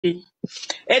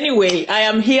Anyway, I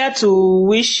am here to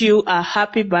wish you a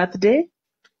happy birthday.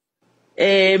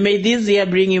 May this year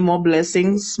bring you more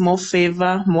blessings, more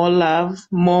favor, more love,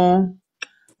 more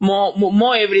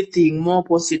everything, more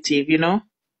positive.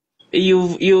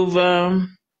 You've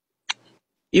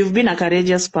been a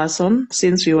courageous person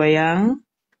since we were young,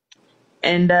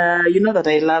 and you know that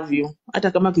I love you.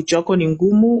 Hata kama kichoko ni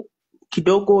ngumu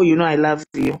kidogo, you know I love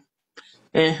you.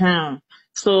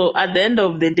 So at the end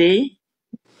of the day,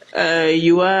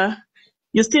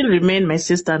 you still remain my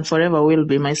sister and forever will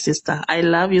be my sister. I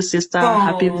love you, sister.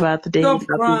 Happy birthday. Stop Happy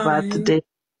crying. birthday.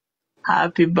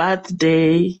 Happy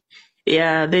birthday.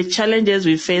 Yeah, the challenges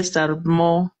we faced are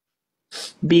more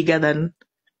bigger than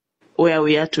where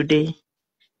we are today.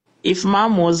 If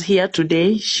mom was here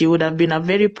today, she would have been a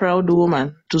very proud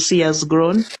woman to see us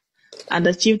grown and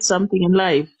achieved something in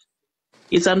life.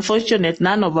 It's unfortunate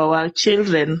none of our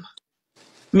children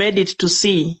made it to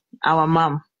see our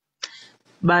mom.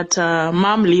 But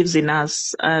mom lives in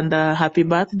us, and happy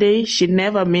birthday. She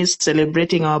never missed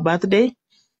celebrating our birthday.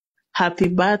 Happy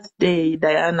birthday,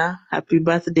 Diana. Happy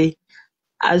birthday.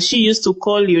 As she used to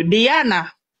call you,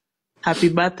 Diana. Happy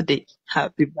birthday.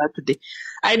 Happy birthday.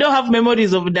 I don't have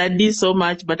memories of Daddy so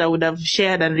much, but I would have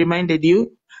shared and reminded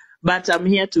you. But I'm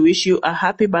here to wish you a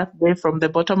happy birthday from the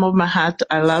bottom of my heart.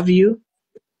 I love you.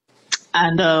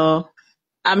 And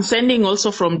I'm sending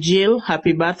also from Jill,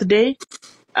 happy birthday.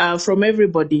 From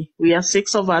everybody, we are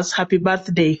 6 of us. Happy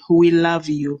birthday. We love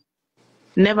you.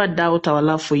 Never doubt our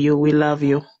love for you. We love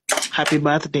you. Happy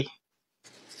birthday.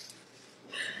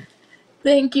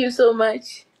 Thank you so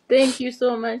much. Thank you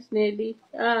so much, Nelly.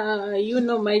 You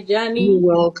know my You're journey.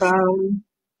 welcome.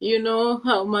 You know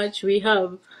how much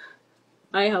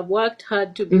I have worked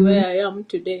hard to be where I am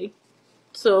today.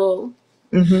 So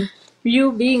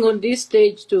you being on this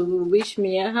stage to wish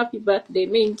me a happy birthday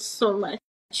means so much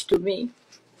to me.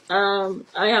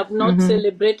 I have not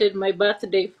celebrated my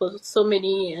birthday for so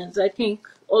many years. I think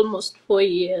almost 4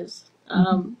 years.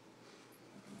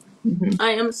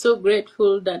 I am so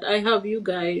grateful that I have you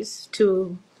guys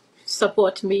to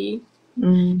support me.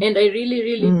 And I really,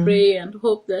 really pray and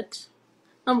hope that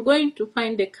I'm going to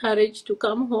find the courage to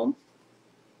come home.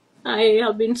 I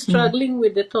have been struggling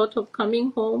with the thought of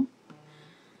coming home.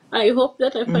 I hope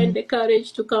that I find the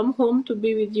courage to come home to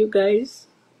be with you guys,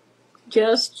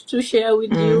 just to share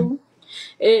with you,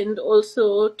 and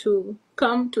also to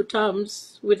come to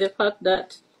terms with the fact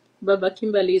that Baba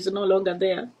Kimberly is no longer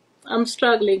there. I'm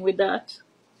struggling with that.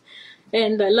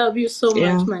 And I love you so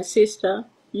much, my sister.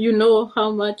 You know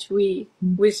how much we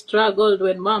struggled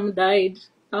when mom died,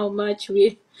 how much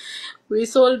we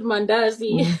sold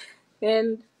mandazi,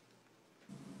 and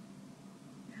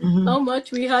how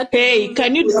much we had to Hey, do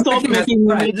can you You're stop making us making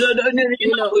cry.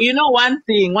 you know one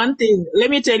thing. Let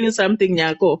me tell you something,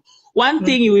 Nyako. One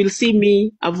thing you will see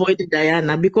me avoid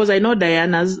Diana because I know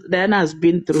Diana has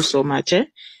been through so much.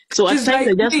 So at She's times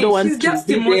like I just don't me. want She's to just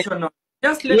be there. emotional.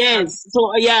 Just let her. Yes.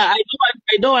 So yeah, I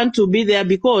don't want to be there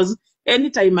because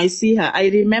anytime I see her, I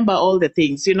remember all the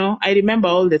things, I remember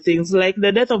all the things. Like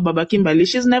the death of Baba Kimberly,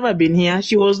 she's never been here.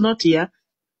 She was not here.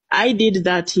 I did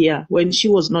that here when she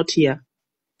was not here.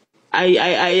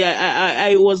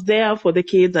 I was there for the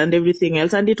kids and everything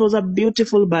else, and it was a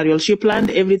beautiful burial. She planned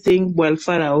Mm-hmm. everything well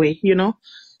far away.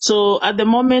 So at the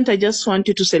moment, I just want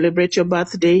you to celebrate your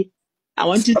birthday. I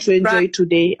want you to Cry. enjoy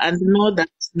today and know that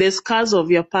the scars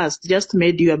of your past just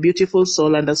made you a beautiful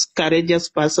soul and a courageous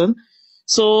person.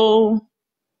 So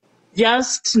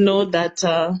just know that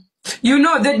You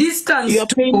know, the distance your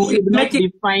pain too is should not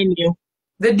making, define you.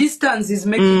 the distance is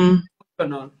making me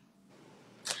emotional.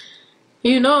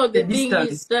 You know, The the thing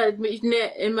distance. is that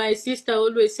my sister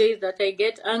always says that I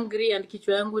get angry and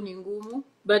kichwa yangu ni ngumu,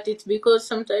 but it's because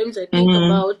sometimes I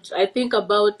think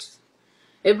about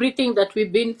everything that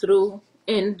we've been through,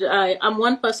 and I'm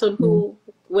one person who,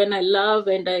 when I love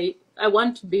and I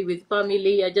want to be with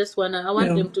family, I want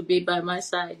Yeah. them to be by my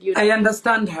side, I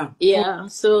understand her. Yeah,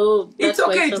 so It's that's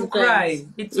why okay to sometimes, cry.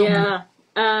 It's okay.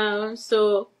 yeah.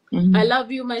 So I Mhm.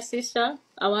 love you, my sister.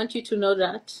 I want you to know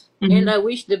that. And Mhm. I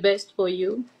wish the best for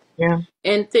you. Yeah.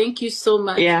 And thank you so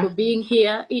much for Yeah. being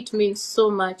here. It means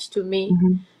so much to me.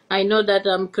 Mhm. I know that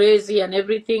I'm crazy and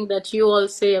everything that you all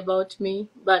say about me,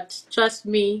 but trust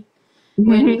me,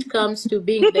 when it comes to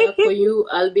being there for you,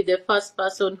 I'll be the first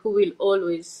person who will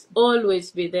always,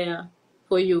 always be there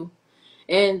for you.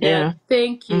 And Yeah.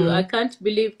 thank you. I Mm. can't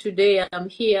believe today I'm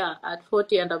here at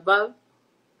 40 and above.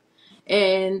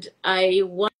 And I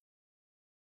want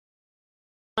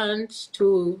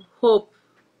to hope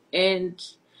and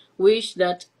wish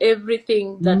that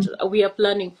everything that we are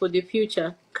planning for the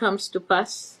future comes to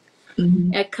pass.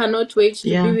 I cannot wait to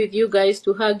be with you guys,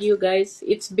 to hug you guys.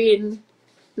 It's been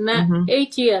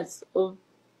 8 years of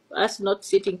us not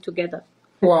sitting together.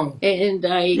 Wow. And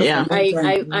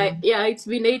it's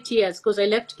been 8 years because I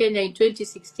left Kenya in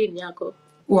 2016, Yako.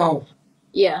 Wow.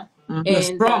 Yeah. You're And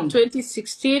strong.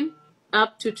 2016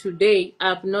 up to today,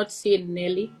 I've not seen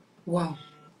Nelly. Wow.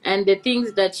 And the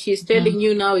things that she's telling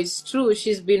you now is true.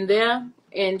 She's been there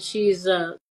and she's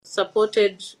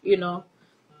supported, you know,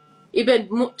 even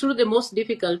through the most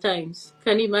difficult times.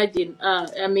 Can you imagine?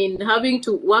 I mean, having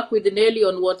to work with Nelly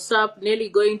on WhatsApp, Nelly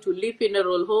going to Lee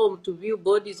Funeral Home to view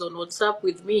bodies on WhatsApp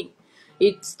with me.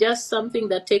 It's just something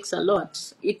that takes a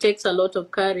lot. It takes a lot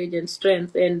of courage and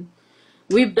strength, and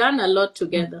we've done a lot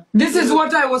together. This is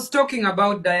what I was talking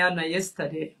about, Diana,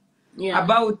 yesterday. Yeah.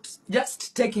 About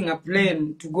just taking a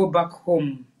plane to go back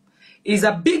home is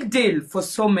a big deal for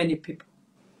so many people.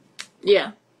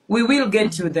 Yeah. We will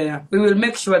get you there. We will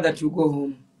make sure that you go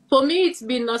home. For me, it's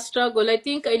been a struggle. I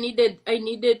think I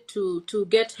needed to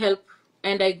get help,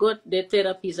 and I got the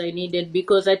therapies I needed,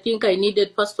 because I think I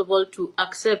needed, first of all, to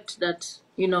accept that,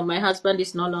 you know, my husband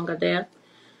is no longer there.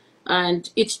 And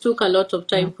it took a lot of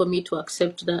time for me to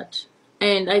accept that.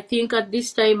 And I think at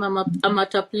this time, I'm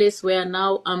at a place where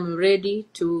now I'm ready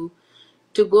to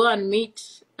go and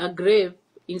meet a grave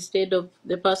instead of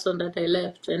the person that I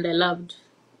left and I loved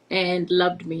and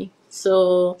loved me.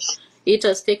 So it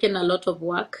has taken a lot of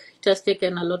work. It has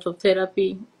taken a lot of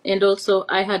therapy. And also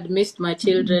I had missed my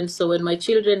children. So when my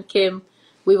children came,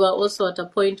 we were also at a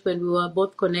point when we were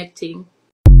both connecting.